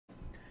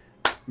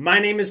My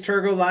name is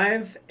Turgo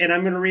Live, and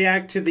I'm going to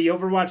react to the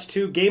Overwatch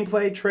 2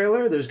 gameplay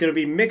trailer. There's going to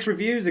be mixed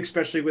reviews,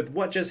 especially with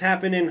what just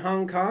happened in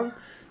Hong Kong.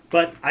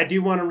 But I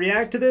do want to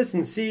react to this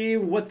and see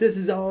what this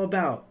is all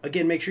about.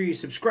 Again, make sure you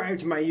subscribe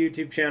to my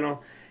YouTube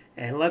channel,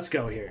 and let's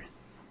go here.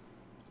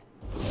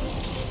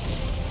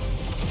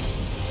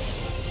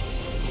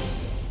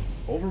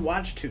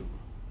 Overwatch 2.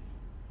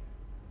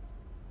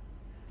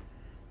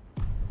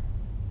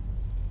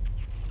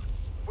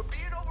 We're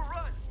being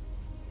overrun.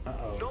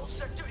 Uh-oh. No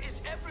sector is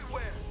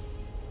everywhere.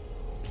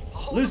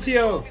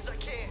 Lucio!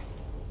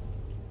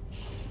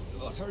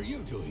 What are you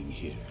doing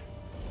here?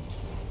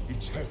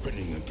 It's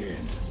happening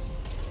again.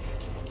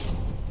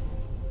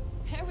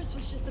 Paris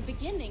was just the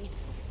beginning.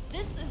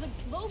 This is a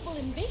global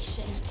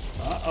invasion.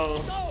 Uh-oh.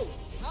 So,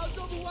 how's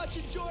Overwatch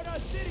enjoying our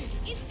city?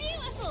 It's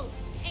beautiful,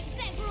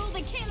 except for all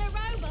the killer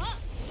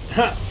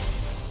robots.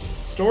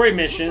 Story Look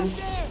missions.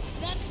 up there.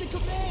 That's the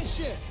command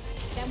ship.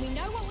 Then we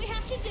know what we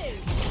have to do.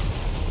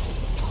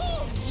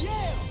 Oh,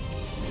 yeah!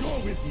 You're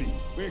with me.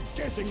 We're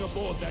getting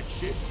aboard that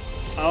ship.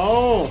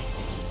 Oh,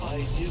 I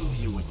knew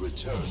you would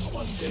return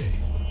one day.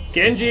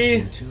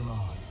 Genji. Too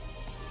long,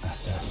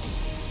 Master.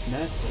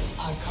 Master.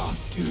 I can't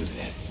do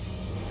this.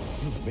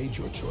 You've made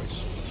your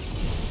choice.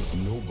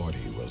 Nobody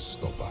will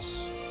stop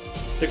us.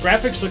 The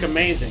graphics look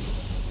amazing.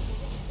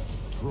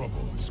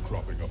 Trouble is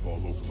cropping up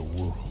all over the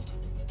world.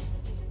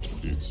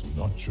 It's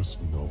not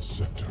just Null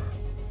Sector.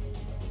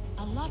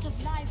 A lot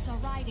of lives are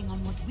riding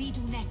on what we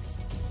do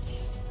next.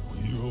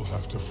 We'll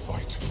have to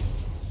fight.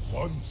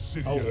 One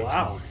city Oh, at a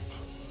wow. time.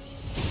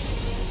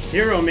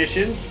 Hero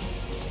missions.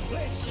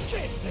 Let's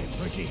get them,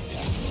 Brigitte.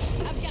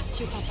 I've got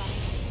you, Papa.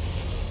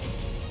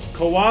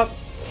 Co-op.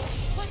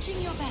 Watching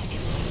your back.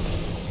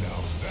 Now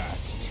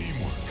that's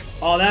teamwork.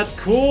 Oh, that's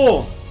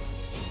cool.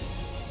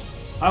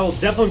 I will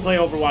definitely play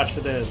Overwatch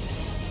for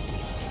this.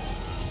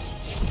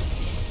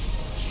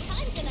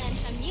 Time to learn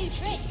some new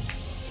tricks.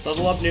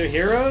 Level up new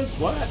heroes?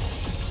 What?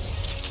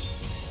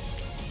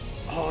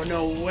 Oh,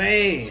 no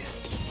way.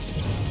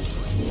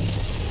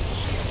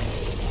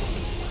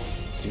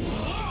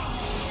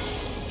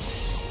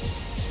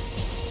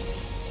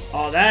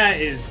 Oh, that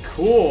is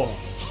cool.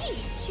 Hey,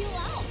 chill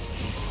out.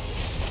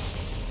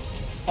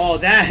 Oh,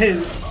 that is...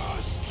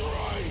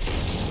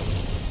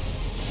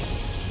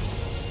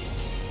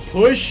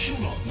 Push?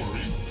 Do not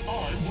worry.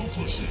 I will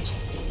push it.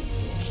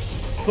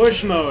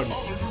 Push mode.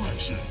 Other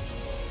direction.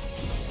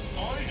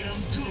 I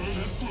am good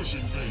at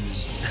pushing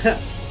things.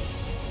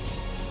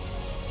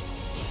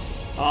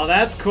 Oh,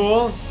 that's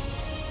cool.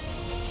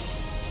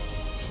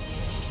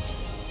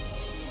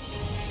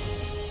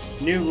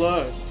 New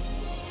look.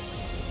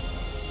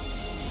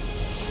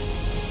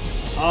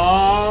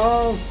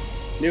 Oh,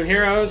 new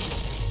heroes.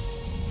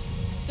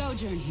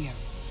 Sojourn here.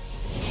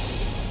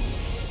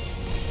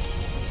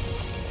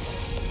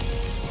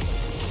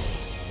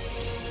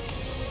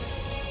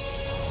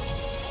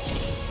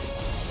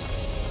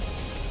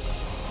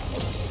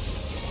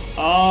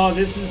 Oh,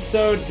 this is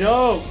so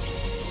dope.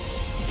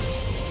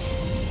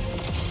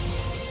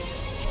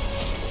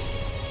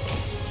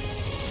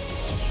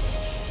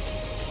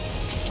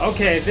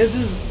 Okay, this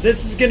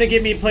is gonna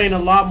get me playing a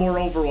lot more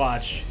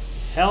Overwatch.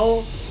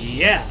 Hell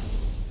yeah.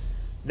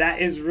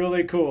 That is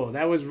really cool.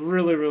 That was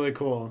really, really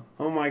cool.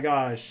 Oh my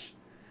gosh.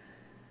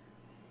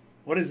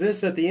 What is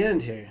this at the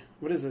end here?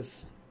 What is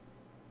this?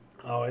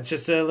 Oh, it's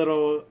just a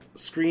little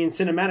screen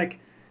cinematic.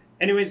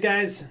 Anyways,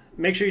 guys,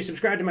 make sure you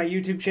subscribe to my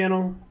YouTube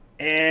channel,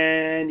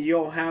 and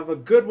you'll have a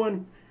good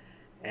one.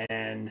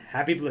 And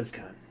happy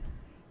BlizzCon.